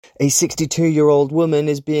A 62-year-old woman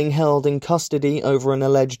is being held in custody over an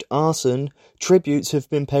alleged arson. Tributes have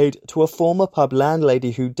been paid to a former pub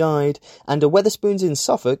landlady who died, and a Wetherspoons in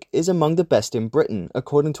Suffolk is among the best in Britain,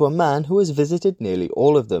 according to a man who has visited nearly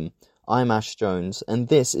all of them. I'm Ash Jones, and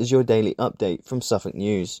this is your daily update from Suffolk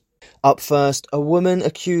News. Up first, a woman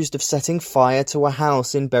accused of setting fire to a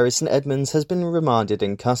house in Bury St Edmunds has been remanded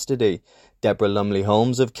in custody. Deborah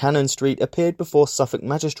Lumley-Holmes of Cannon Street appeared before Suffolk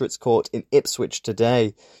Magistrates Court in Ipswich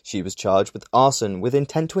today. She was charged with arson with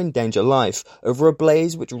intent to endanger life over a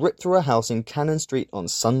blaze which ripped through a house in Cannon Street on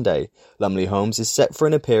Sunday. Lumley-Holmes is set for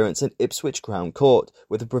an appearance in Ipswich Crown Court,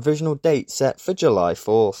 with a provisional date set for July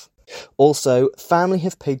 4th. Also, family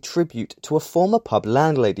have paid tribute to a former pub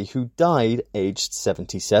landlady who died aged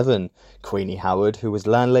 77. Queenie Howard, who was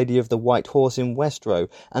landlady of the White Horse in Westrow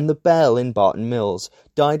and the Bell in Barton Mills,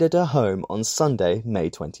 died at her home on Sunday, May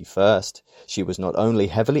 21st. She was not only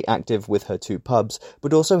heavily active with her two pubs,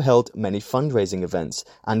 but also held many fundraising events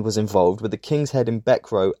and was involved with the King's Head in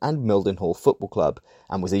Beckrow and Mildenhall Football Club,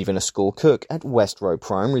 and was even a school cook at Westrow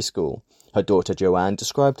Primary School. Her daughter Joanne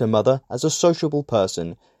described her mother as a sociable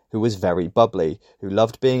person who was very bubbly, who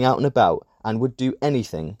loved being out and about, and would do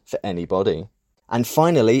anything for anybody. And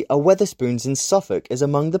finally, a Wetherspoons in Suffolk is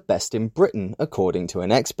among the best in Britain, according to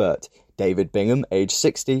an expert. David Bingham, aged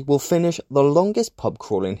 60, will finish the longest pub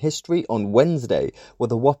crawl in history on Wednesday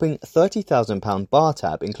with a whopping £30,000 bar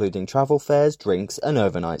tab, including travel fares, drinks and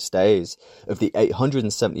overnight stays. Of the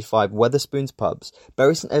 875 Wetherspoons pubs,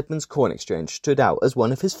 Bury St Edmunds Corn Exchange stood out as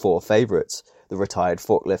one of his 4 favourites. The retired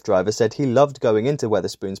forklift driver said he loved going into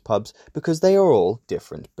Wetherspoons pubs because they are all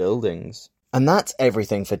different buildings. And that's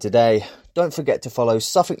everything for today. Don't forget to follow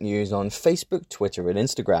Suffolk News on Facebook, Twitter and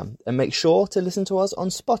Instagram, and make sure to listen to us on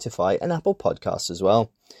Spotify and Apple Podcasts as well.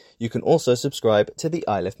 You can also subscribe to the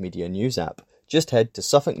iLeft Media News app. Just head to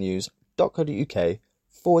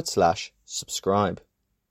suffolknews.co.uk/subscribe.